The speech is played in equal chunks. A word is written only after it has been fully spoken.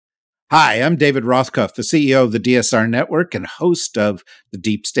Hi, I'm David Rothkopf, the CEO of the DSR Network and host of the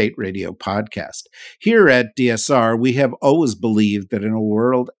Deep State Radio podcast. Here at DSR, we have always believed that in a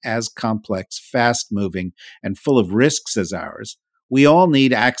world as complex, fast-moving, and full of risks as ours, we all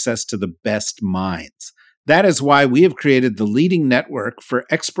need access to the best minds. That is why we have created the leading network for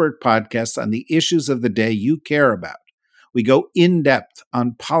expert podcasts on the issues of the day you care about. We go in-depth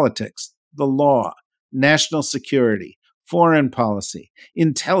on politics, the law, national security, foreign policy,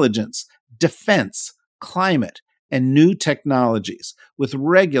 intelligence, defense, climate, and new technologies with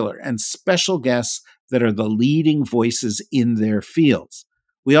regular and special guests that are the leading voices in their fields.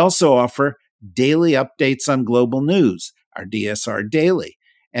 We also offer daily updates on global news, our DSR Daily,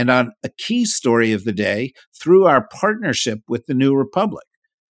 and on a key story of the day through our partnership with the New Republic.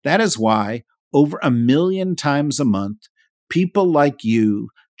 That is why over 1 million times a month, people like you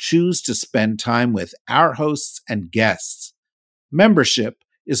choose to spend time with our hosts and guests. Membership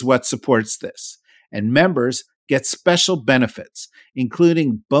is what supports this, and members get special benefits,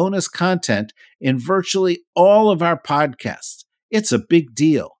 including bonus content in virtually all of our podcasts. It's a big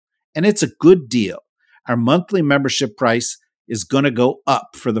deal, and it's a good deal. Our monthly membership price is going to go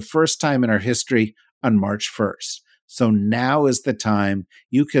up for the first time in our history on March 1st. So now is the time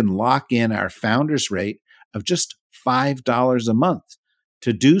you can lock in our founders rate of just $5 a month.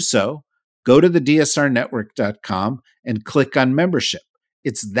 To do so, go to the DSRnetwork.com and click on membership.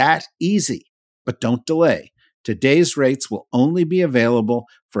 It's that easy, but don't delay. Today's rates will only be available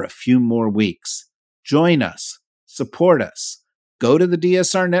for a few more weeks. Join us. Support us. Go to the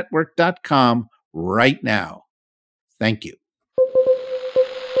DSRnetwork.com right now. Thank you.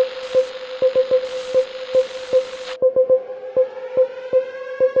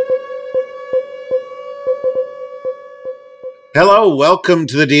 Hello, welcome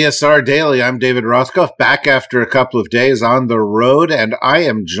to the DSR Daily. I'm David Rothkopf, back after a couple of days on the road, and I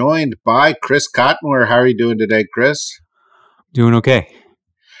am joined by Chris Cotmore. How are you doing today, Chris? Doing okay.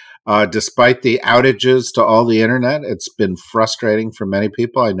 Despite the outages to all the internet, it's been frustrating for many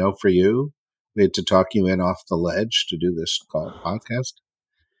people. I know for you, we had to talk you in off the ledge to do this podcast.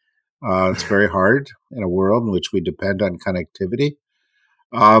 It's very hard in a world in which we depend on connectivity.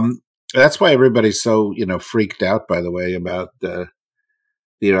 That's why everybody's so, freaked out, by the way, about the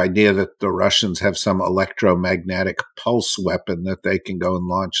idea that the Russians have some electromagnetic pulse weapon that they can go and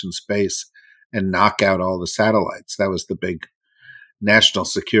launch in space and knock out all the satellites. That was the big national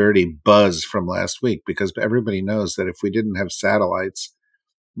security buzz from last week, because everybody knows that if we didn't have satellites,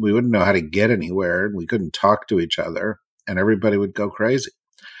 we wouldn't know how to get anywhere, and we couldn't talk to each other, and everybody would go crazy.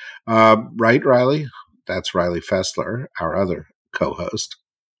 Right, Riley? That's Riley Fessler, our other co-host.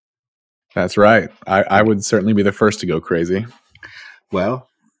 That's right. I would certainly be the first to go crazy. Well,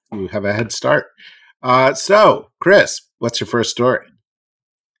 you have a head start. So, Chris, what's your first story?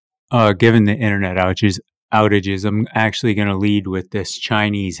 Given the internet outages, I'm actually going to lead with this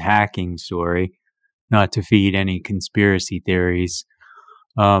Chinese hacking story, not to feed any conspiracy theories.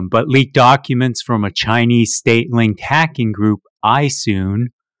 But leaked documents from a Chinese state-linked hacking group, iSoon,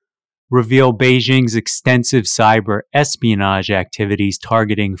 reveal Beijing's extensive cyber espionage activities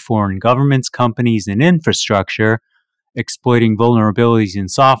targeting foreign governments, companies, and infrastructure, exploiting vulnerabilities in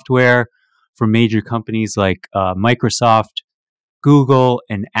software from major companies like Microsoft, Google,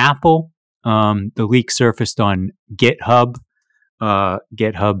 and Apple. The leak surfaced on GitHub.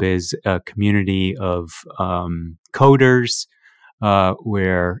 GitHub is a community of coders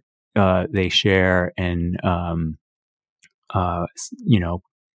where they share and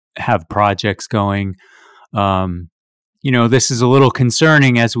have projects going. This is a little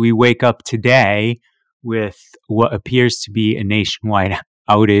concerning as we wake up today with what appears to be a nationwide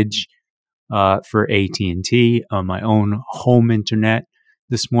outage for AT&T. My own home internet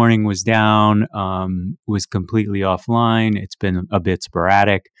this morning was down, was completely offline. It's been a bit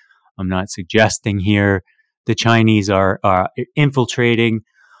sporadic. I'm not suggesting here the Chinese are infiltrating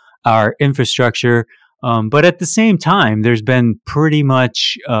our infrastructure. But at the same time, there's been pretty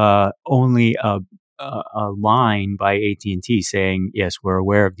much only a line by AT&T saying, yes, we're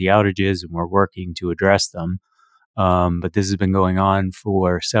aware of the outages and we're working to address them. But this has been going on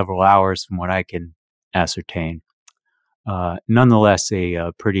for several hours from what I can ascertain. Nonetheless,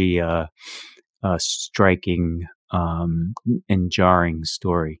 a pretty striking and jarring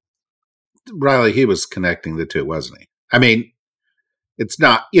story. Riley, he was connecting the two, wasn't he? I mean, it's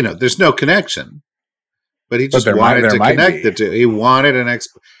not, there's no connection. But he just wanted to connect the two. He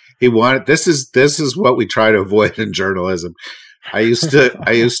wanted this is what we try to avoid in journalism. I used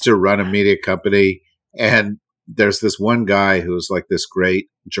to run a media company, and there's this one guy who was like this great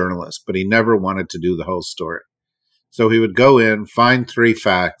journalist, but he never wanted to do the whole story. So he would go in, find 3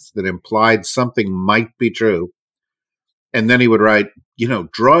 facts that implied something might be true, and then he would write,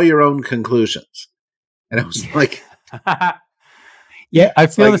 draw your own conclusions. And it was like, Yeah, I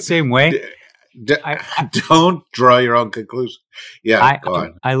feel the like, same way. I, don't draw your own conclusions. Yeah, I go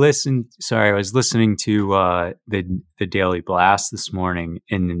on. I listened. Sorry, I was listening to the Daily Blast this morning,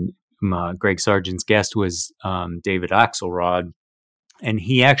 and Greg Sargent's guest was David Axelrod, and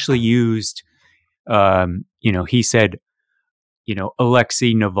he actually used, he said,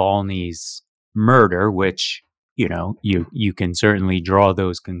 Alexei Navalny's murder, which you can certainly draw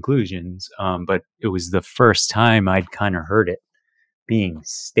those conclusions, but it was the first time I'd kind of heard it being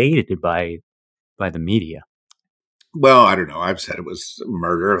stated by the media. Well, I don't know. I've said it was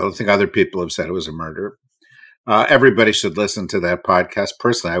murder. I don't think other people have said it was a murder. Everybody should listen to that podcast.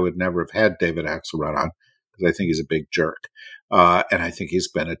 Personally, I would never have had David Axelrod on because I think he's a big jerk. And I think he's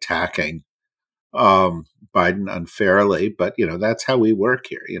been attacking Biden unfairly. But, that's how we work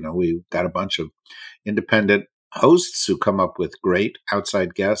here. We've got a bunch of independent hosts who come up with great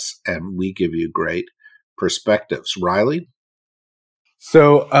outside guests, and we give you great perspectives. Riley?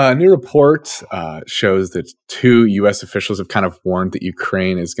 So, a new report shows that 2 U.S. officials have kind of warned that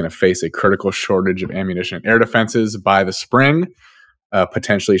Ukraine is going to face a critical shortage of ammunition and air defenses by the spring,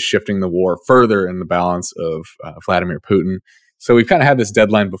 potentially shifting the war further in the balance of Vladimir Putin. So, we've kind of had this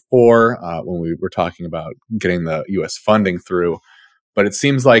deadline before when we were talking about getting the U.S. funding through, but it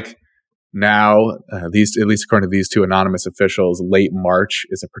seems like now, at least according to these 2 anonymous officials, late March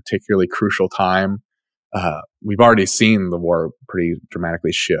is a particularly crucial time. We've already seen the war pretty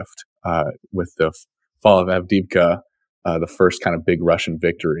dramatically shift with the fall of Avdiivka, the first kind of big Russian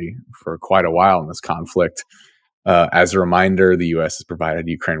victory for quite a while in this conflict. As a reminder, the U.S. has provided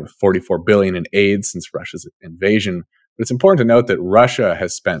Ukraine with $44 billion in aid since Russia's invasion. But it's important to note that Russia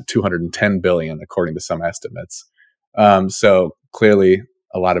has spent $210 billion, according to some estimates. So clearly,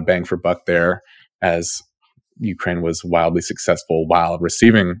 a lot of bang for buck there, as Ukraine was wildly successful while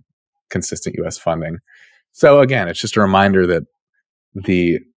receiving consistent U.S. funding. So again, it's just a reminder that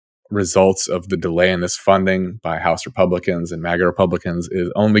the results of the delay in this funding by House Republicans and MAGA Republicans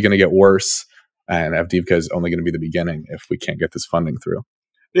is only going to get worse, and Avdiivka is only going to be the beginning if we can't get this funding through.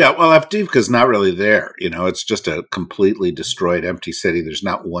 Yeah, well, Avdiivka is not really there. It's just a completely destroyed, empty city. There's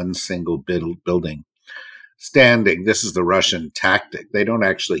not one single building standing. This is the Russian tactic. They don't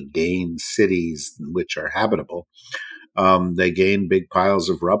actually gain cities which are habitable. They gain big piles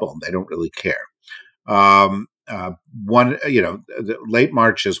of rubble. They don't really care. Late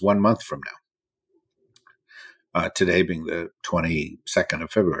March is 1 month from now. Today being the 22nd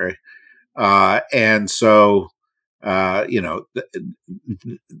of February. And so, I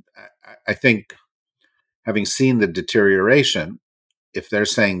think having seen the deterioration, if they're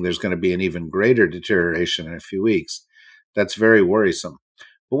saying there's going to be an even greater deterioration in a few weeks, that's very worrisome.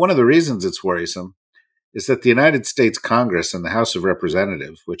 But one of the reasons it's worrisome is that the United States Congress and the House of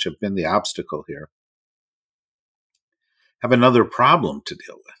Representatives, which have been the obstacle here, have another problem to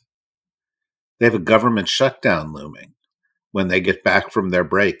deal with. They have a government shutdown looming when they get back from their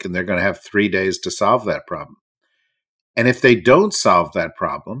break, and they're going to have 3 days to solve that problem. And if they don't solve that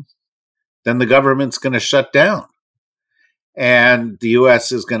problem, then the government's going to shut down. And the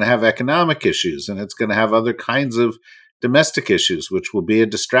U.S. is going to have economic issues, and it's going to have other kinds of domestic issues, which will be a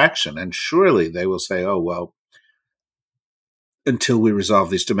distraction. And surely they will say, oh, well, until we resolve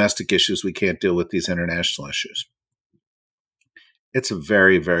these domestic issues, we can't deal with these international issues. It's a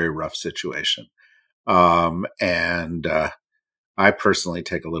very, very rough situation. And I personally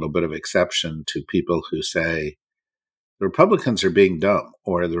take a little bit of exception to people who say the Republicans are being dumb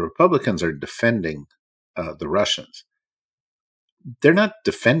or the Republicans are defending the Russians. They're not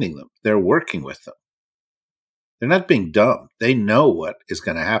defending them. They're working with them. They're not being dumb. They know what is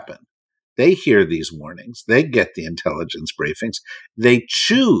going to happen. They hear these warnings. They get the intelligence briefings. They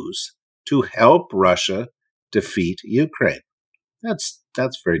choose to help Russia defeat Ukraine. That's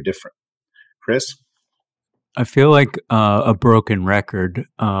very different. Chris? I feel like a broken record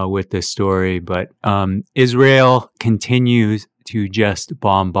with this story, but Israel continues to just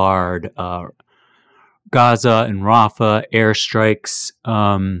bombard Gaza and Rafah. Airstrikes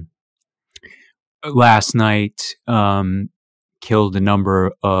last night killed a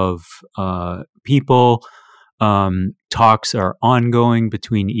number of people. Talks are ongoing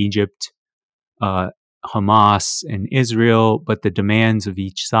between Egypt, Hamas, and Israel, but the demands of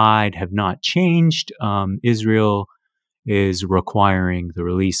each side have not changed. Israel is requiring the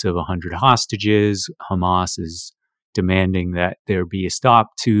release of 100 hostages. Hamas is demanding that there be a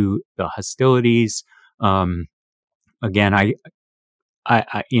stop to the hostilities. Again,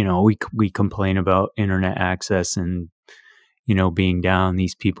 we complain about internet access and being down.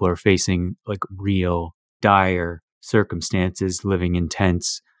 These people are facing like real dire circumstances, living in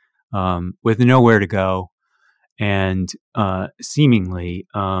tents, with nowhere to go, and seemingly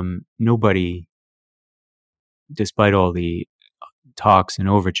nobody, despite all the talks and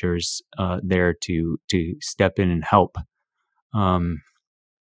overtures, there to step in and help.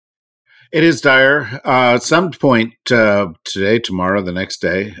 It is dire. At some point today, tomorrow, the next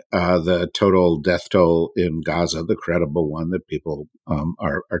day, the total death toll in Gaza, the credible one that people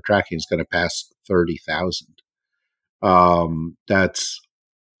are tracking, is going to pass 30,000. That's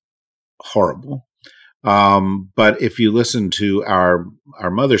horrible. But if you listen to our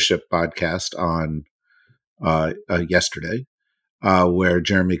mothership podcast on yesterday, where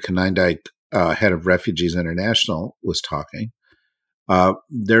Jeremy Konyndyk, head of Refugees International, was talking,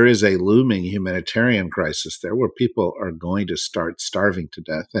 there is a looming humanitarian crisis there where people are going to start starving to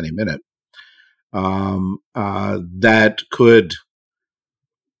death any minute. That could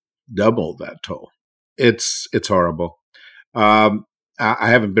double that toll. It's horrible. I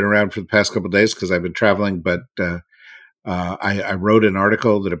haven't been around for the past couple of days because I've been traveling, but I wrote an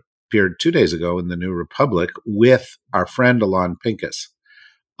article that appeared 2 days ago in the New Republic with our friend Alon Pincus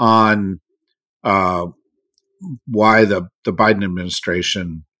on why the Biden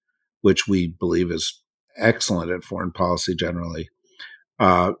administration, which we believe is excellent at foreign policy generally,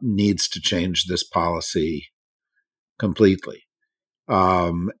 needs to change this policy completely.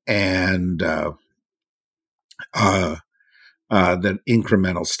 And that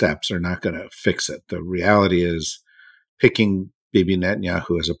incremental steps are not going to fix it. The reality is picking Bibi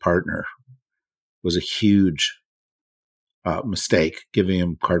Netanyahu as a partner was a huge mistake. Giving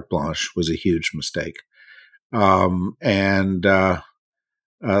him carte blanche was a huge mistake. And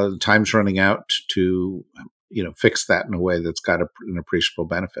time's running out to fix that in a way that's got an appreciable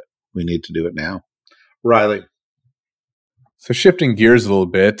benefit. We need to do it now. Riley. So shifting gears a little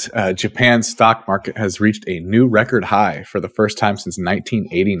bit, Japan's stock market has reached a new record high for the first time since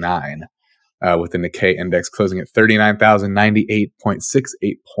 1989, with the Nikkei index closing at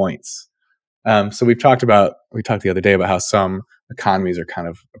 39,098.68 points. So we talked the other day about how some economies are kind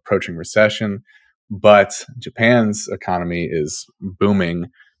of approaching recession, but Japan's economy is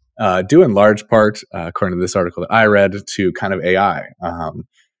booming, due in large part, according to this article that I read, to kind of AI.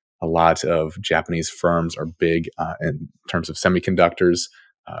 A lot of Japanese firms are big in terms of semiconductors,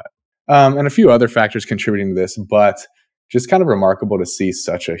 and a few other factors contributing to this, but just kind of remarkable to see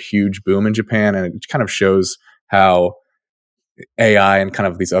such a huge boom in Japan. And it kind of shows how AI and kind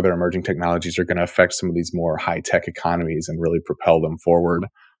of these other emerging technologies are going to affect some of these more high-tech economies and really propel them forward.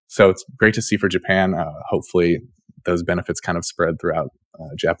 So it's great to see for Japan. Hopefully those benefits kind of spread throughout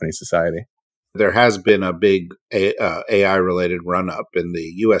Japanese society. There has been a big AI-related run-up in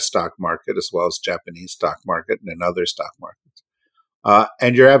the U.S. stock market as well as Japanese stock market and in other stock markets.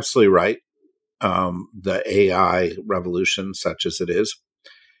 And you're absolutely right. The AI revolution, such as it is,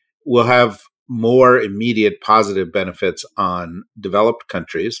 will have more immediate positive benefits on developed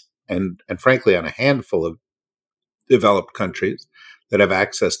countries and frankly on a handful of developed countries that have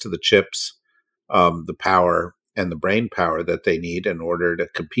access to the chips, the power, and the brain power that they need in order to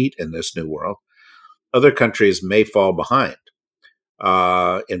compete in this new world. Other countries may fall behind.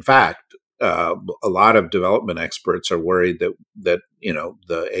 In fact, a lot of development experts are worried that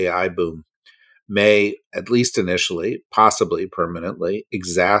the AI boom may, at least initially, possibly permanently,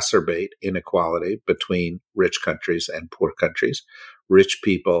 exacerbate inequality between rich countries and poor countries, rich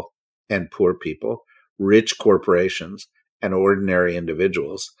people and poor people, rich corporations and ordinary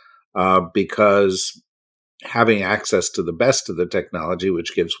individuals, because having access to the best of the technology,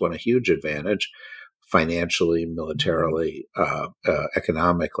 which gives one a huge advantage financially, militarily,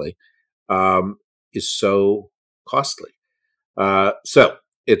 economically, is so costly. So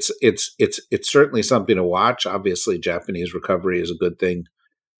it's certainly something to watch. Obviously, Japanese recovery is a good thing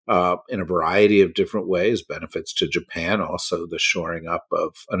in a variety of different ways. Benefits to Japan, also the shoring up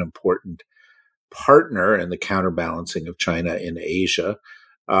of an important partner and the counterbalancing of China in Asia.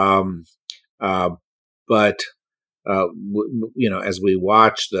 But as we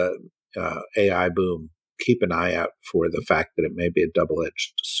watch the AI boom, keep an eye out for the fact that it may be a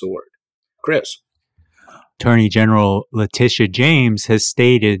double-edged sword. Chris. Attorney General Letitia James has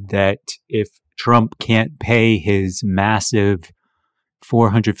stated that if Trump can't pay his massive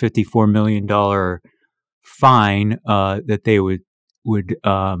 $454 million fine, that they would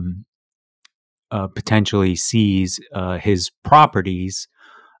potentially seize his properties.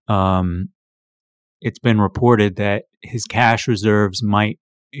 It's been reported that his cash reserves might,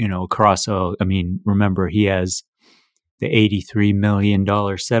 remember he has the $83 million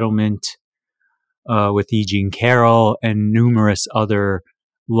settlement with E. Jean Carroll and numerous other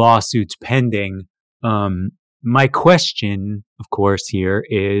lawsuits pending. My question, of course, here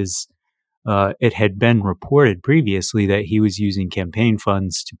is it had been reported previously that he was using campaign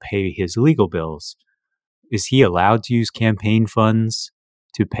funds to pay his legal bills. Is he allowed to use campaign funds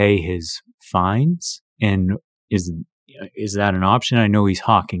to pay his fines? And is that an option? I know he's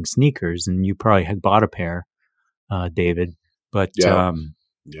hawking sneakers, and you probably had bought a pair, David. But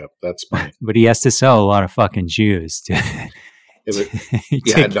Yeah, that's funny. but he has to sell a lot of fucking shoes to.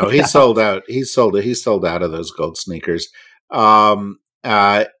 He sold out. He sold out of those gold sneakers.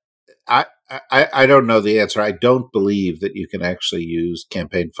 I don't know the answer. I don't believe that you can actually use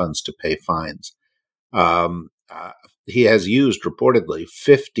campaign funds to pay fines. He has used reportedly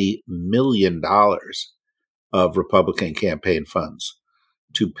 $50 million of Republican campaign funds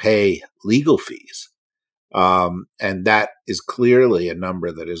to pay legal fees. And that is clearly a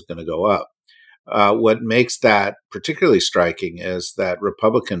number that is going to go up. What makes that particularly striking is that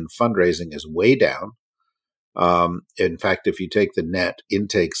Republican fundraising is way down. In fact, if you take the net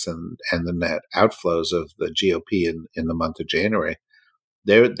intakes and the net outflows of the GOP in the month of January,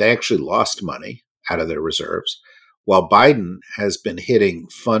 they actually lost money out of their reserves, while Biden has been hitting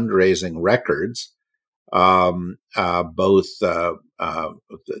fundraising records, both at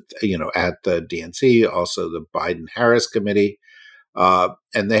the DNC, also the Biden-Harris committee,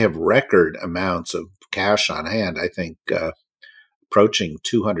 and they have record amounts of cash on hand. I think approaching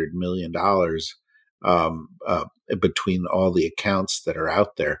 $200 million between all the accounts that are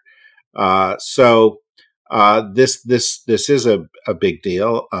out there. So this is a big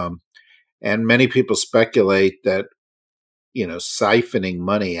deal. And many people speculate that, siphoning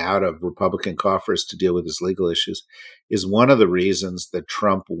money out of Republican coffers to deal with his legal issues is one of the reasons that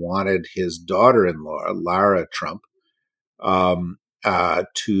Trump wanted his daughter-in-law, Lara Trump,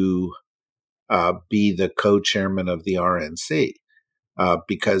 to be the co-chairman of the RNC.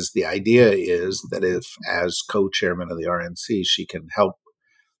 Because the idea is that if, as co-chairman of the RNC, she can help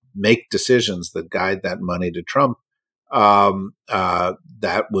make decisions that guide that money to Trump,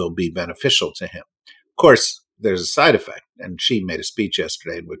 that will be beneficial to him. Of course, there's a side effect, and she made a speech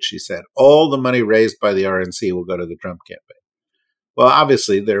yesterday in which she said all the money raised by the RNC will go to the Trump campaign. Well,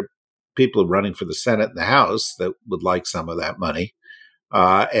 obviously, there are people running for the Senate and the House that would like some of that money.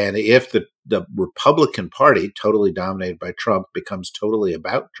 And if the Republican Party, totally dominated by Trump, becomes totally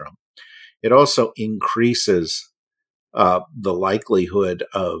about Trump, it also increases the likelihood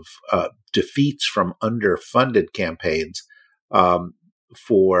of defeats from underfunded campaigns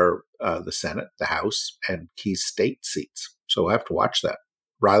for the Senate, the House, and key state seats. So we'll have to watch that.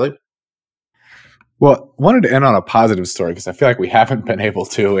 Riley? Well, wanted to end on a positive story because I feel like we haven't been able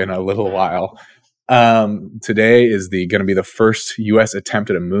to in a little while. Today is going to be the first U.S. attempt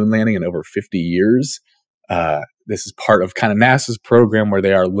at a moon landing in over 50 years. This is part of kind of NASA's program where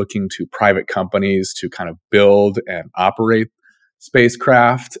they are looking to private companies to kind of build and operate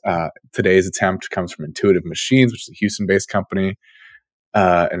spacecraft. Today's attempt comes from Intuitive Machines, which is a Houston-based company,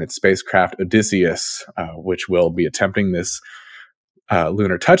 and its spacecraft Odysseus, which will be attempting this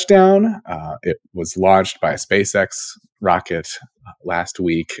lunar touchdown. It was launched by a SpaceX rocket last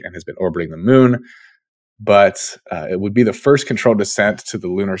week and has been orbiting the moon. But it would be the first controlled descent to the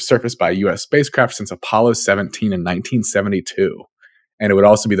lunar surface by a U.S. spacecraft since Apollo 17 in 1972. And it would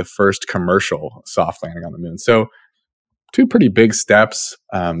also be the first commercial soft landing on the moon. So two pretty big steps.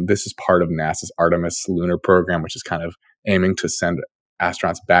 This is part of NASA's Artemis lunar program, which is kind of aiming to send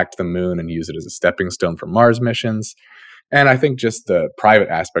astronauts back to the moon and use it as a stepping stone for Mars missions. And I think just the private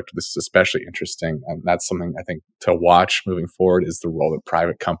aspect of this is especially interesting. And that's something I think to watch moving forward is the role that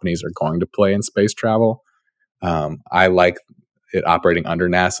private companies are going to play in space travel. I like it operating under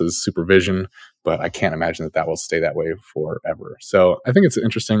NASA's supervision, but I can't imagine that will stay that way forever. So I think it's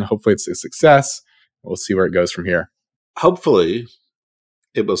interesting. Hopefully it's a success. We'll see where it goes from here. Hopefully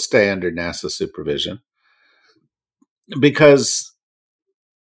it will stay under NASA supervision, because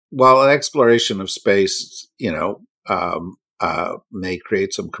while exploration of space, may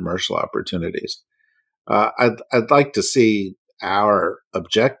create some commercial opportunities, I'd like to see our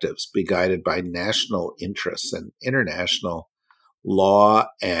objectives be guided by national interests and international law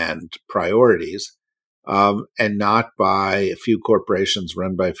and priorities, and not by a few corporations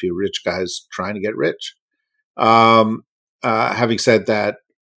run by a few rich guys trying to get rich. Having said that,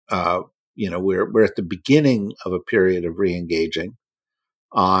 we're at the beginning of a period of re-engaging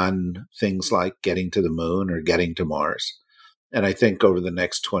on things like getting to the moon or getting to Mars. And I think over the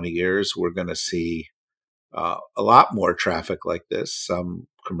next 20 years, we're going to see a lot more traffic like this, some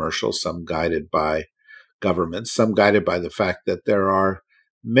commercial, some guided by governments, some guided by the fact that there are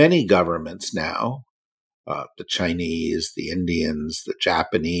many governments now, the Chinese, the Indians, the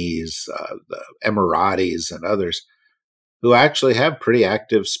Japanese, the Emiratis, and others, who actually have pretty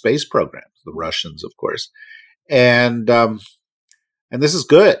active space programs. The Russians, of course, and this is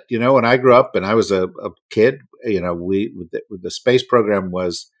good. When I grew up and I was a kid, the space program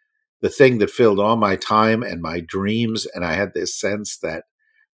was the thing that filled all my time and my dreams, and I had this sense that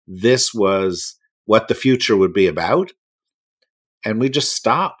this was what the future would be about, and we just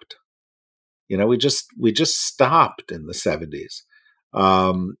stopped. We just stopped in the 70s,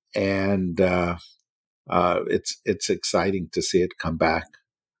 and it's exciting to see it come back.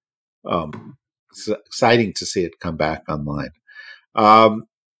 It's exciting to see it come back online.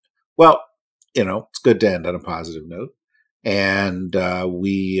 Well, it's good to end on a positive note, and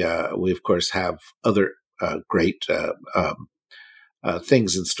we of course have other great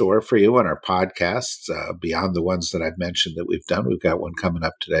things in store for you on our podcasts beyond the ones that I've mentioned that we've done. We've got one coming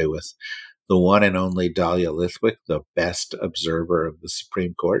up today with the one and only Dahlia Lithwick, the best observer of the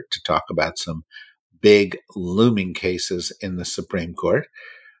Supreme Court, to talk about some big looming cases in the Supreme Court.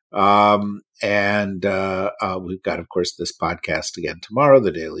 And we've got, of course, this podcast again tomorrow,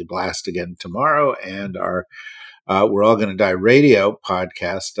 the Daily Blast again tomorrow, and our We're All Gonna Die radio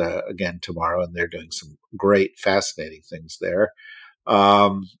podcast again tomorrow, and they're doing some great, fascinating things there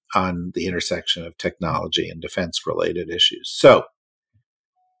on the intersection of technology and defense-related issues. So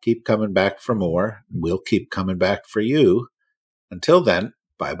keep coming back for more. We'll keep coming back for you. Until then,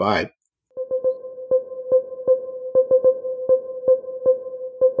 bye-bye.